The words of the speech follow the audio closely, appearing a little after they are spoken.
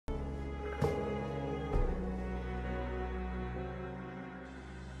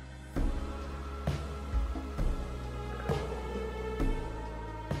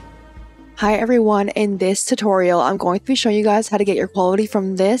Hi everyone, in this tutorial I'm going to be showing you guys how to get your quality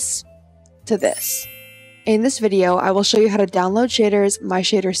from this to this. In this video I will show you how to download shaders, my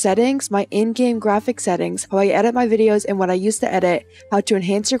shader settings, my in-game graphic settings, how I edit my videos and what I use to edit, how to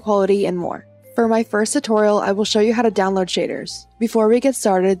enhance your quality, and more. For my first tutorial I will show you how to download shaders. Before we get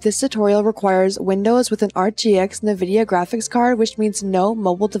started, this tutorial requires Windows with an RTX Nvidia graphics card, which means no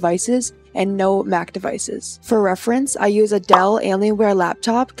mobile devices and no Mac devices. For reference, I use a Dell Alienware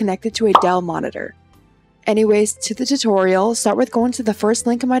laptop connected to a Dell monitor. Anyways, to the tutorial, start with going to the first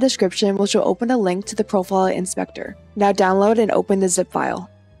link in my description, which will open a link to the profile inspector. Now download and open the zip file.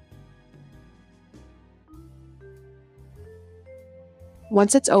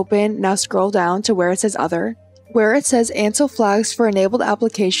 Once it's open, now scroll down to where it says Other. Where it says Ansel flags for enabled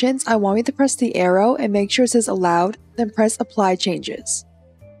applications, I want you to press the arrow and make sure it says Allowed, then press Apply Changes.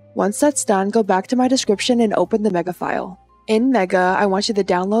 Once that's done, go back to my description and open the Mega file. In Mega, I want you to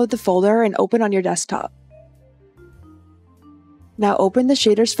download the folder and open on your desktop. Now open the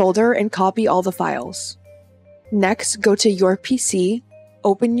shaders folder and copy all the files. Next, go to your PC,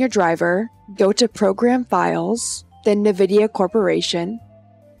 open your driver, go to Program Files, then Nvidia Corporation.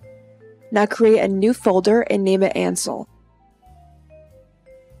 Now create a new folder and name it Ansel.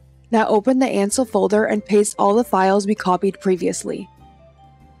 Now open the Ansel folder and paste all the files we copied previously.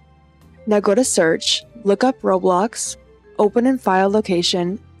 Now go to Search, look up Roblox, open in File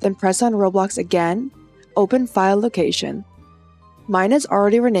Location, then press on Roblox again, open File Location. Mine is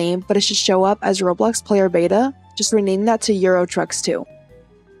already renamed, but it should show up as Roblox Player Beta. Just rename that to Euro Trucks 2.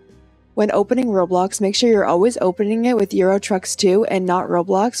 When opening Roblox, make sure you're always opening it with Euro Trucks 2 and not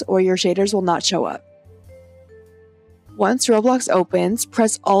Roblox, or your shaders will not show up. Once Roblox opens,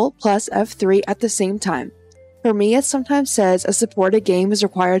 press Alt plus F3 at the same time. For me, it sometimes says a supported game is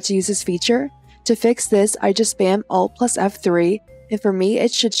required to use this feature. To fix this, I just spam Alt plus F3, and for me,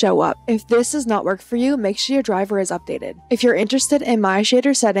 it should show up. If this does not work for you, make sure your driver is updated. If you're interested in my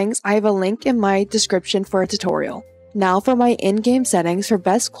shader settings, I have a link in my description for a tutorial. Now for my in-game settings for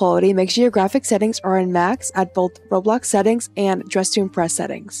best quality, make sure your graphic settings are in max at both Roblox settings and Dress to Impress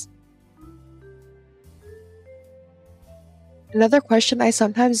settings. Another question I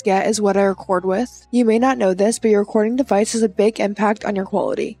sometimes get is what I record with. You may not know this, but your recording device has a big impact on your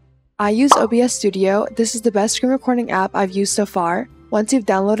quality. I use OBS Studio. This is the best screen recording app I've used so far. Once you've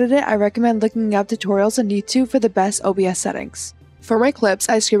downloaded it, I recommend looking up tutorials on YouTube for the best OBS settings. For my clips,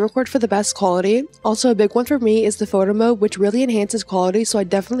 I screen record for the best quality. Also, a big one for me is the photo mode, which really enhances quality, so I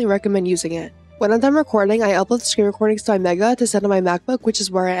definitely recommend using it. When I'm done recording, I upload the screen recordings to my Mega to send on my MacBook, which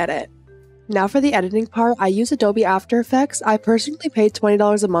is where I edit. Now for the editing part, I use Adobe After Effects. I personally paid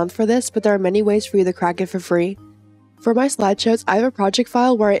 $20 a month for this, but there are many ways for you to crack it for free. For my slideshows, I have a project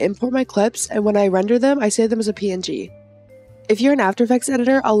file where I import my clips, and when I render them, I save them as a PNG. If you're an After Effects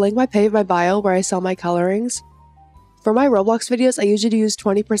editor, I'll link my page in my bio where I sell my colorings. For my Roblox videos, I usually use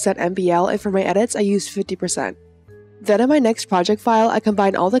 20% MBL, and for my edits, I use 50%. Then in my next project file, I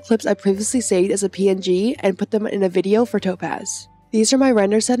combine all the clips I previously saved as a PNG and put them in a video for Topaz. These are my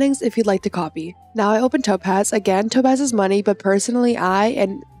render settings if you'd like to copy. Now I open Topaz. Again, Topaz is money, but personally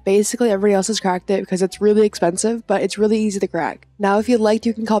and basically everybody else has cracked it because it's really expensive, but it's really easy to crack. Now if you'd like,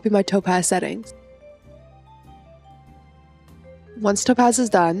 you can copy my Topaz settings. Once Topaz is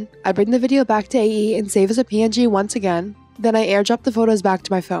done, I bring the video back to AE and save as a PNG once again, then I airdrop the photos back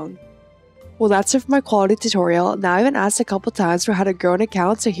to my phone. Well, that's it for my quality tutorial. Now I've been asked a couple times for how to grow an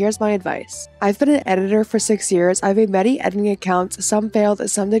account, so here's my advice. I've been an editor for 6 years. I've made many editing accounts, some failed,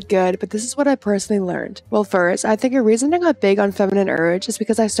 some did good, but this is what I personally learned. Well, first, I think a reason I got big on Feminine Urge is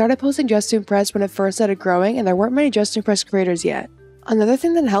because I started posting Dress to Impress when it first started growing and there weren't many Dress to Impress creators yet. Another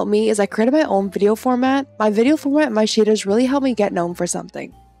thing that helped me is I created my own video format. My video format and my shaders really helped me get known for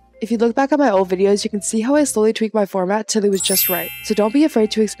something. If you look back at my old videos, you can see how I slowly tweaked my format till it was just right, so don't be afraid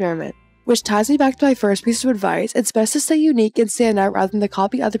to experiment. Which ties me back to my first piece of advice: it's best to stay unique and stand out rather than to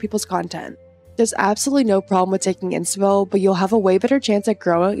copy other people's content. There's absolutely no problem with taking inspo, but you'll have a way better chance at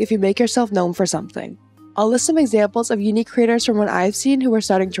growing if you make yourself known for something. I'll list some examples of unique creators from what I've seen who are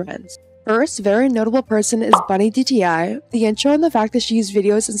starting trends. First, very notable person is Bunny DTI. The intro and the fact that she used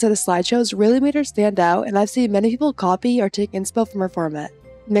videos instead of slideshows really made her stand out, and I've seen many people copy or take inspo from her format.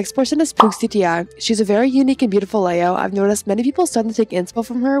 Next person is Pooks DTI. She's a very unique and beautiful layout. I've noticed many people starting to take inspo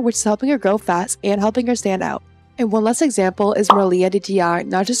from her, which is helping her grow fast and helping her stand out. And one last example is Marlia DTI.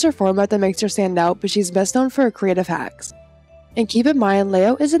 Not just her format that makes her stand out, but she's best known for her creative hacks. And keep in mind,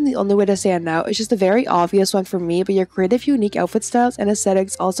 layout isn't the only way to stand out, it's just a very obvious one for me, but your creative, unique outfit styles and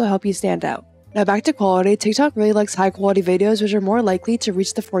aesthetics also help you stand out. Now back to quality, TikTok really likes high quality videos which are more likely to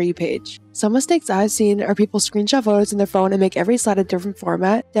reach the For You page. Some mistakes I've seen are people screenshot photos in their phone and make every slide a different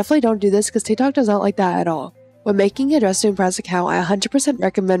format. Definitely don't do this because TikTok does not like that at all. When making a Dress to Impress account, I 100%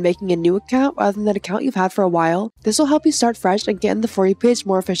 recommend making a new account rather than an account you've had for a while. This will help you start fresh and get in the For You page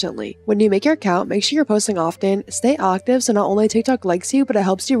more efficiently. When you make your account, make sure you're posting often, stay active so not only TikTok likes you, but it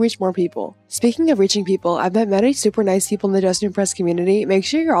helps you reach more people. Speaking of reaching people, I've met many super nice people in the Dress to Impress community. Make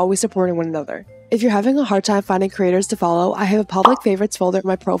sure you're always supporting one another. If you're having a hard time finding creators to follow, I have a public favorites folder in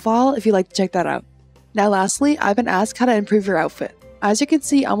my profile if you'd like to check that out. Now lastly, I've been asked how to improve your outfit. As you can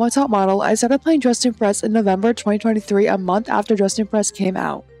see, I'm a top model. I started playing Dress to Impress in November 2023, a month after Dress to Impress came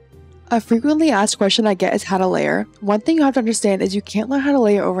out. A frequently asked question I get is how to layer. One thing you have to understand is you can't learn how to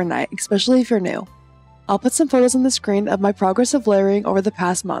layer overnight, especially if you're new. I'll put some photos on the screen of my progress of layering over the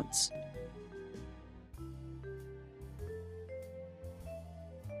past months.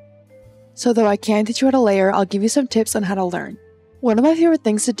 So though I can't teach you how to layer, I'll give you some tips on how to learn. One of my favorite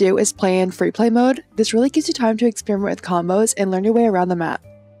things to do is play in free play mode. This really gives you time to experiment with combos and learn your way around the map.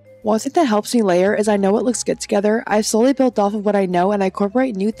 One thing that helps me layer is I know what looks good together. I've slowly built off of what I know and I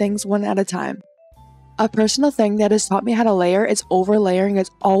incorporate new things one at a time. A personal thing that has taught me how to layer is over-layering is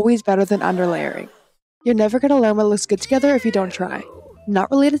always better than under-layering. You're never going to learn what looks good together if you don't try.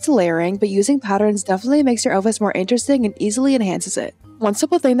 Not related to layering, but using patterns definitely makes your outfits more interesting and easily enhances it. One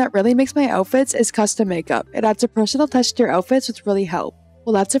simple thing that really makes my outfits is custom makeup. It adds a personal touch to your outfits which really help.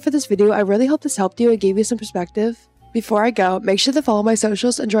 Well, that's it for this video. I really hope this helped you and gave you some perspective. Before I go, make sure to follow my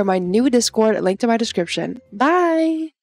socials and join my new Discord linked in my description. Bye!